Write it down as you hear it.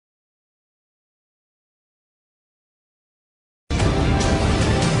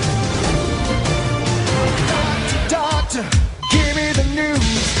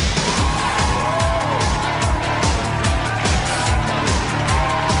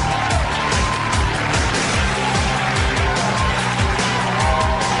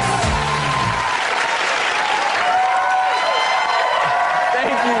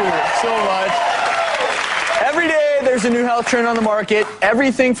is a new health trend on the market,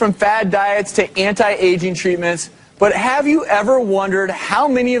 everything from fad diets to anti-aging treatments. But have you ever wondered how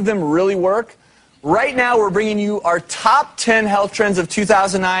many of them really work? Right now, we're bringing you our top 10 health trends of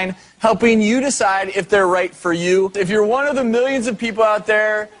 2009, helping you decide if they're right for you. If you're one of the millions of people out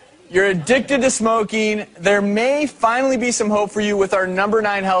there, you're addicted to smoking, there may finally be some hope for you with our number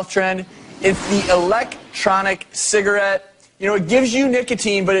 9 health trend. It's the electronic cigarette. You know, it gives you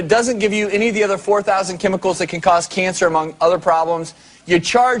nicotine, but it doesn't give you any of the other 4,000 chemicals that can cause cancer, among other problems. You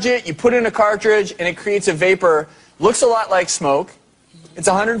charge it, you put in a cartridge, and it creates a vapor. Looks a lot like smoke. It's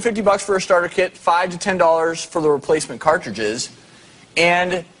 $150 for a starter kit, $5 to $10 for the replacement cartridges,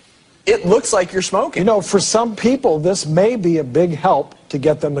 and it looks like you're smoking. You know, for some people, this may be a big help to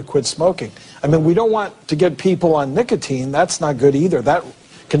get them to quit smoking. I mean, we don't want to get people on nicotine. That's not good either. That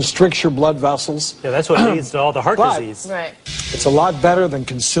constricts your blood vessels. Yeah, that's what leads to all the heart disease. Right. It's a lot better than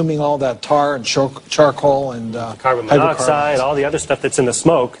consuming all that tar and charcoal and carbon monoxide, all the other stuff that's in the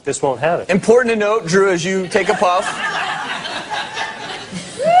smoke. This won't have it. Important to note, Drew, as you take a puff.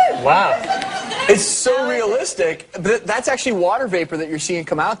 Wow. It's so realistic. But that's actually water vapor that you're seeing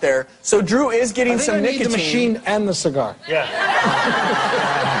come out there. So Drew is getting some nicotine. I need the machine and the cigar. Yeah.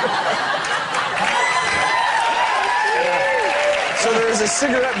 So there is a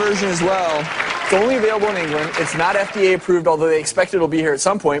cigarette version as well. It's only available in England. It's not FDA approved, although they expect it'll be here at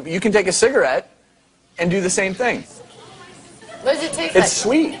some point. But you can take a cigarette and do the same thing. What does it taste like? It's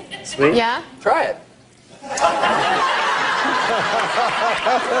sweet. Sweet? Yeah? Try it.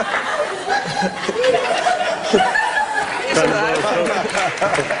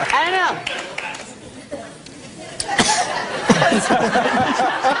 I don't know.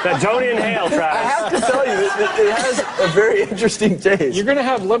 Don't inhale, Travis. I have to tell you, it has a very interesting taste. You're going to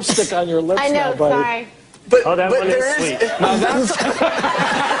have lipstick on your lips I know, now, buddy. sorry. But, Oh, that but one is there sweet. Now that's...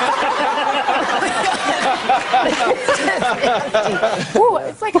 Ooh,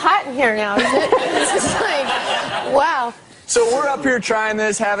 it's like hot in here now, isn't it? It's just like, wow. So we're up here trying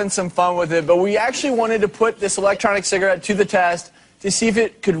this, having some fun with it, but we actually wanted to put this electronic cigarette to the test to see if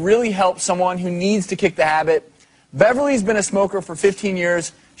it could really help someone who needs to kick the habit. Beverly's been a smoker for 15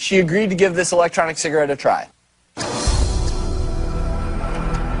 years. She agreed to give this electronic cigarette a try.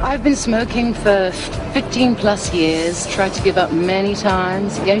 I've been smoking for 15 plus years, tried to give up many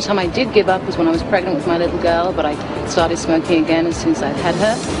times. The only time I did give up was when I was pregnant with my little girl, but I started smoking again as soon as I'd had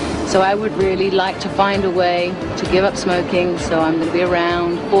her. So I would really like to find a way to give up smoking, so I'm going to be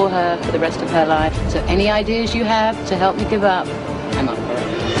around for her for the rest of her life. So any ideas you have to help me give up, I'm up for it.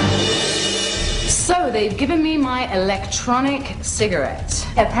 So they've given me my electronic cigarette.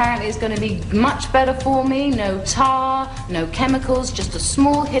 Apparently it's going to be much better for me. No tar, no chemicals, just a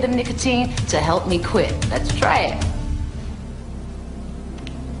small hit of nicotine to help me quit. Let's try it.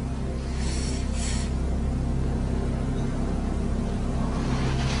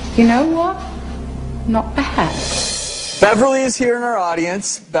 You know what? Not bad. Beverly is here in our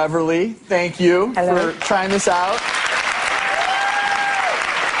audience. Beverly, thank you for trying this out.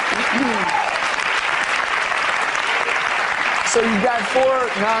 So you've got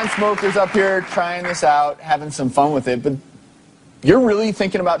 4 non-smokers up here trying this out, having some fun with it, but you're really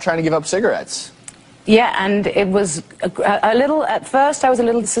thinking about trying to give up cigarettes. Yeah, and it was a little, at first I was a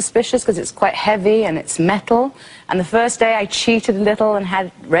little suspicious because it's quite heavy and it's metal. And the first day I cheated a little and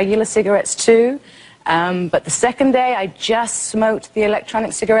had regular cigarettes too. But the second day I just smoked the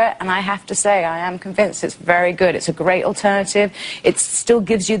electronic cigarette, and I have to say I am convinced it's very good. It's a great alternative. It still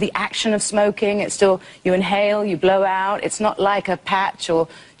gives you the action of smoking. It's still, you inhale, you blow out. It's not like a patch or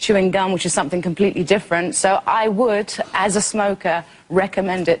chewing gum, which is something completely different. So I would, as a smoker,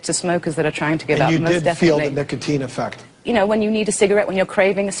 recommend it to smokers that are trying to give up. And you most did feel definitely. the nicotine effect. You know, when you need a cigarette, when you're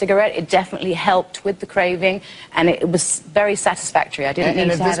craving a cigarette, it definitely helped with the craving, and it was very satisfactory. I didn't need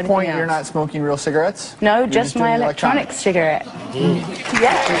to have anything else. And at this point, you're not smoking real cigarettes? No, You're just my electronic cigarette.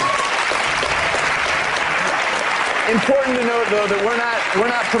 Yeah. Important to note, though, that we're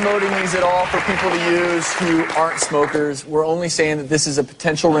not promoting these at all for people to use who aren't smokers. We're only saying that this is a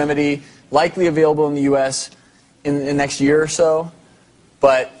potential remedy, likely available in the U.S. in the next year or so,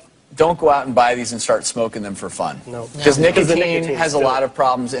 but don't go out and buy these and start smoking them for fun. No. Because nicotine has a lot of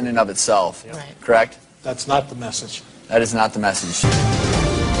problems in and of itself. Right. Correct? That's not the message. That is not the message.